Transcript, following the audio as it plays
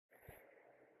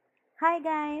Hi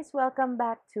guys, welcome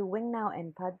back to Wing Now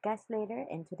and Podcast Later,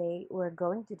 and today we're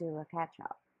going to do a catch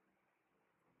up.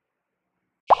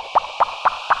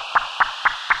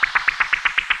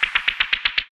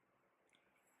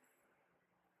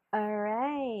 All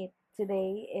right,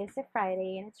 today is a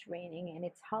Friday and it's raining and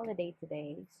it's holiday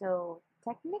today, so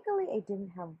technically I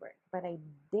didn't have work, but I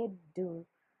did do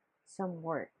some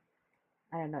work.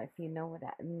 I don't know if you know what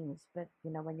that means, but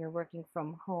when you're working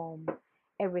from home,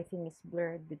 everything is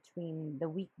blurred between the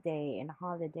weekday and a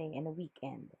holiday and a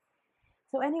weekend.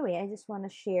 So anyway, I just want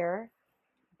to share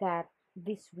that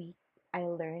this week I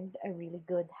learned a really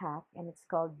good hack and it's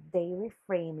called day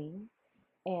reframing.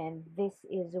 And this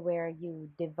is where you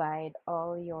divide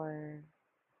all your,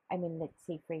 let's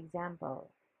say, for example,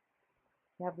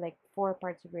 you have like 4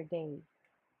 parts of your day.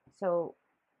 So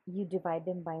you divide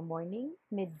them by morning,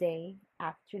 midday,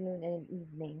 afternoon, and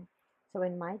evening. So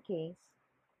in my case,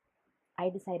 I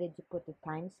decided to put a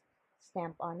time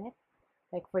stamp on it.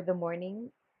 Like for the morning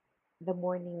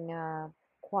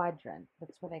quadrant,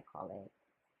 that's what I call it.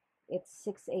 It's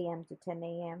 6 a.m. to 10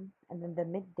 a.m. and then the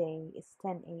midday is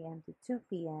 10 a.m. to 2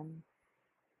 p.m.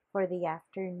 For the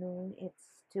afternoon,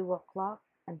 it's 2 o'clock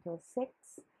until 6.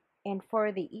 And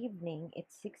for the evening,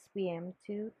 it's 6 p.m.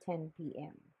 to 10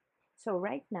 p.m. So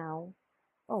right now,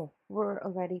 oh, we're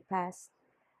already past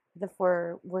the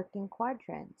four working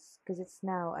quadrants because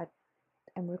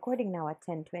I'm recording now at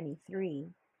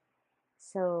 10:23.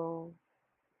 So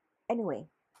anyway,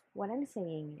 what I'm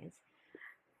saying is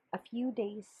a few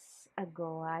days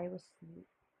ago, I was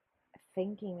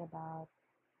thinking about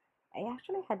I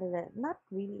actually had not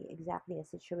really exactly a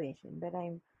situation, but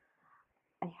I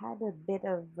had a bit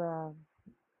of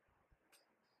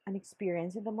an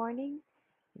experience in the morning.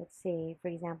 Let's say, for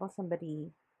example,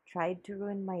 somebody tried to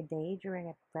ruin my day during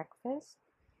a breakfast,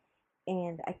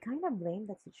 and I kind of blamed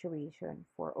that situation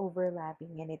for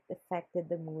overlapping, and it affected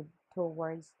the mood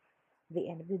towards the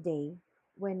end of the day.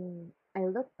 When I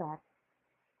look back,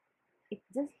 it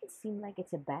doesn't seem like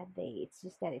it's a bad day. It's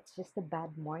just that it's just a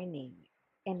bad morning,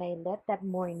 and I let that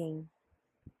morning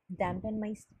dampen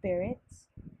my spirits.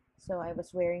 So I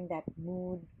was wearing that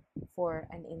mood for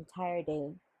an entire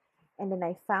day. And then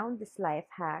I found this life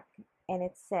hack, and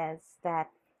it says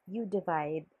that you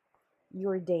divide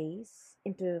your days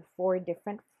into four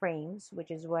different frames,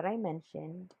 which is what I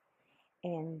mentioned.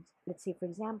 And let's say, for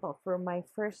example, for my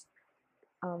first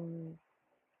um,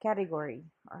 category,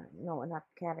 or no, not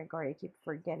category, I keep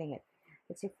forgetting it.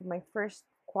 Let's say for my first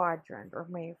quadrant or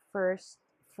my first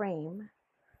frame,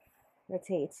 let's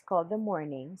say it's called the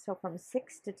morning. So from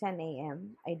 6 to 10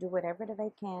 a.m., I do whatever that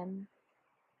I can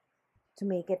to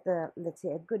make it let's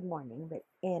say, a good morning. But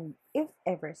and if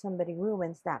ever somebody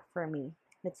ruins that for me,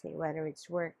 let's say whether it's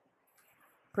work,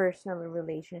 personal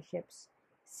relationships,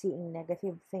 seeing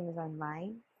negative things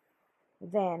online,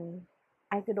 then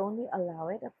I could only allow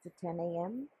it up to 10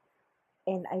 a.m.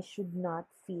 and I should not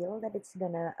feel that it's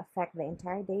gonna affect the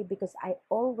entire day because I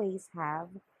always have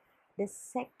the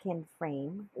second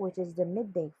frame, which is the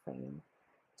midday frame,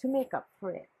 to make up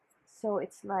for it. So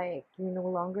it's like you're no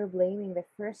longer blaming the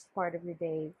first part of your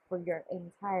day for your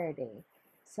entire day.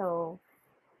 So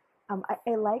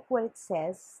I like what it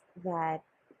says that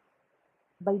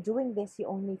by doing this, you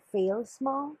only fail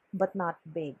small but not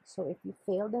big. So if you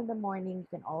failed in the morning, you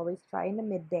can always try in the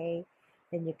midday,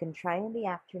 then you can try in the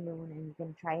afternoon, and you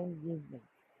can try in the evening.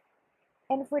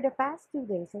 And for the past 2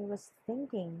 days, I was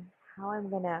thinking how I'm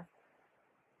gonna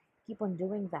keep on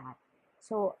doing that.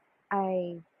 So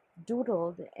I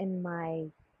doodled in my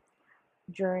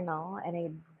journal and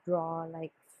I draw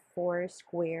like four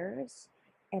squares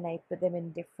and I put them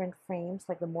in different frames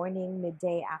like the morning,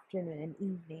 midday, afternoon, and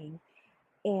evening.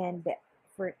 And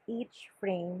for each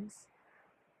frames,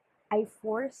 I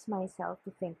force myself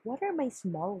to think what are my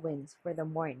small wins for the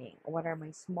morning? What are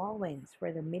my small wins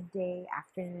for the midday,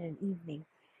 afternoon, and evening?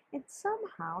 And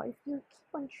somehow, if you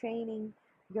keep on training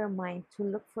your mind to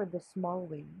look for the small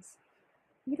wins,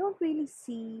 you don't really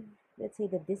see, let's say,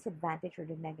 the disadvantage or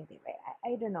the negative.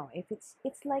 I don't know if it's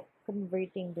like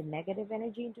converting the negative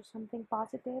energy into something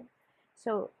positive.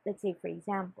 So let's say, for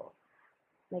example,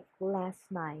 like last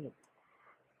night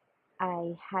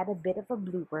I had a bit of a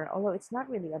blooper, although it's not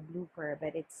really a blooper,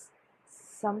 but it's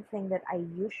something that I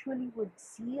usually would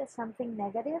see as something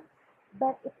negative.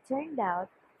 But it turned out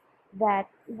that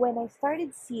when I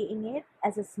started seeing it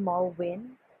as a small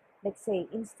win, let's say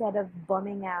instead of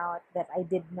bumming out that I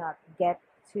did not get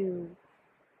to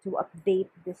update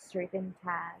this certain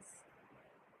task,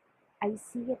 I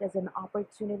see it as an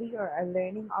opportunity or a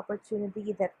learning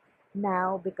opportunity that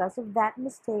now, because of that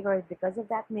mistake or because of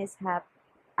that mishap,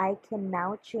 I can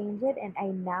now change it and I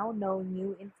now know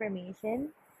new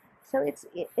information So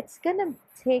it's gonna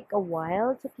take a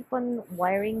while to keep on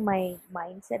wiring my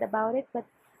mindset about it, but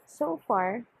so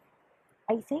far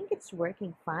I think it's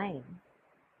working fine.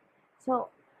 So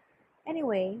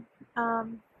anyway,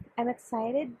 I'm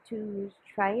excited to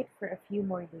try it for a few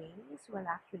more days. Well,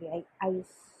 actually, I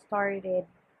started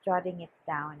jotting it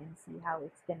down and see how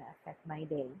it's gonna affect my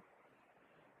day.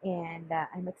 And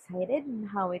I'm excited on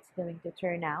how it's going to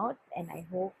turn out, and I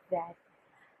hope that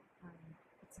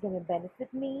it's gonna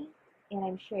benefit me. And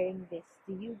I'm sharing this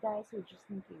to you guys, so just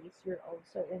in case you're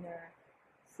also in a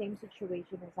same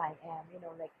situation as I am. You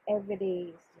know, like every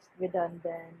day is just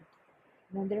redundant,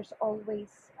 and then there's always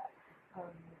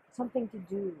um, something to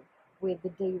do with the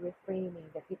day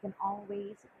reframing, that you can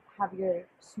always have your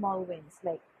small wins.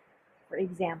 Like, for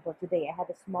example, today I had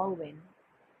a small win.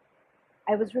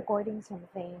 I was recording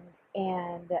something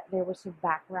and there was a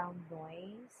background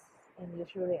noise, and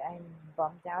usually I'm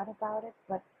bummed out about it,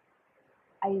 but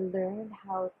I learned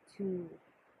how to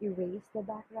erase the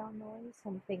background noise,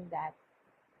 something that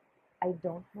I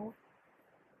don't know.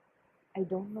 I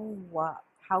don't know what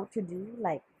how to do.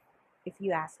 Like, if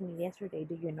you asked me yesterday,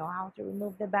 do you know how to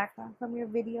remove the background from your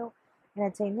video? And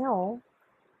I'd say no,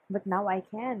 but now I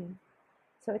can.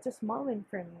 So it's a small win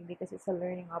for me because it's a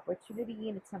learning opportunity,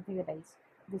 and it's something that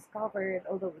discovered,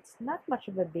 although it's not much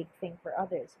of a big thing for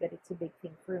others, but it's a big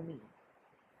thing for me.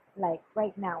 Like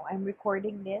right now, I'm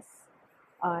recording this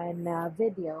on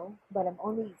video, but I'm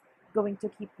only going to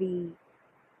keep the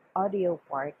audio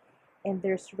part, and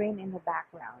there's rain in the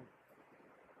background.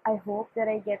 I hope that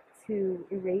I get to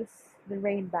erase the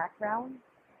rain background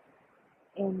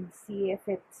and see if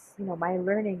it's, my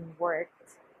learning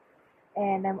worked.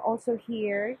 And I'm also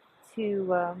here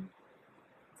to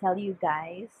tell you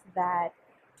guys that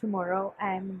tomorrow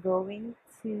I'm going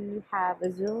to have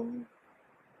a Zoom.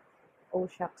 Oh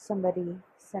shucks, somebody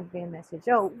sent me a message.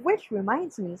 Oh, which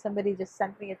reminds me, somebody just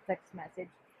sent me a text message.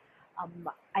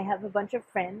 I have a bunch of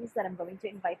friends that I'm going to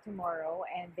invite tomorrow,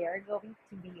 and they're going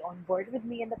to be on board with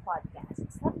me in the podcast.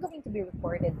 It's not going to be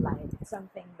recorded live. It's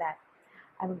something that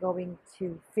I'm going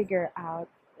to figure out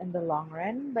in the long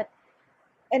run. But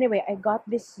anyway, I got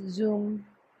this Zoom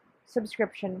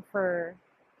subscription for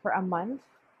a month,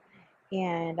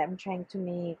 and I'm trying to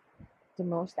make the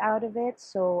most out of it.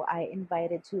 So I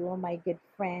invited two of my good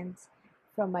friends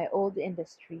from my old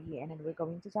industry, and then we're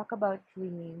going to talk about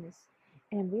dreams.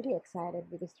 And I'm really excited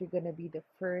because they're going to be the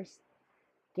first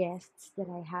guests that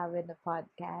I have in the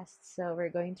podcast. So we're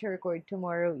going to record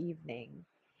tomorrow evening,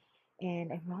 and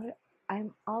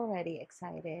I'm already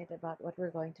excited about what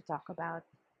we're going to talk about.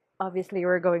 Obviously,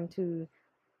 we're going to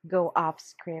go off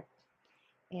script,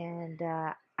 and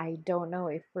I don't know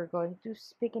if we're going to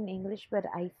speak in English, but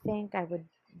I think I would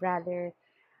rather,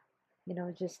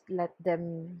 just let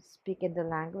them speak in the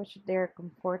language they're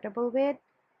comfortable with.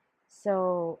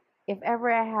 So if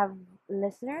ever I have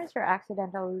listeners or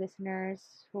accidental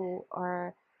listeners who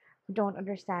don't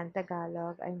understand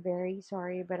Tagalog, I'm very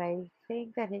sorry, but I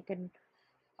think that they can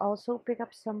also pick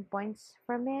up some points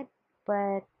from it.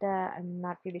 But I'm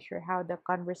not really sure how the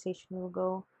conversation will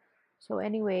go. So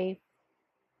anyway,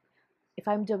 if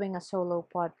I'm doing a solo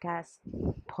podcast,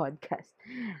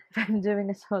 if I'm doing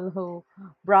a solo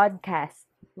broadcast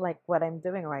like what I'm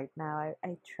doing right now,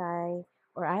 I try,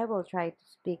 or I will try to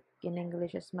speak in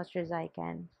English as much as I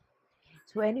can.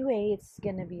 So anyway, it's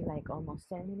gonna be like almost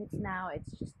 10 minutes now.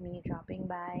 It's just me dropping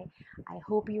by. I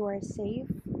hope you are safe,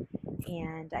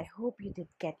 and I hope you did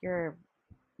get your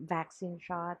vaccine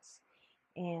shots,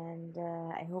 and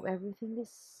I hope everything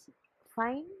is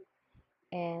fine,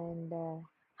 and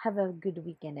have a good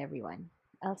weekend, everyone.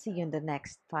 I'll see you in the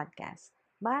next podcast.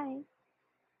 Bye.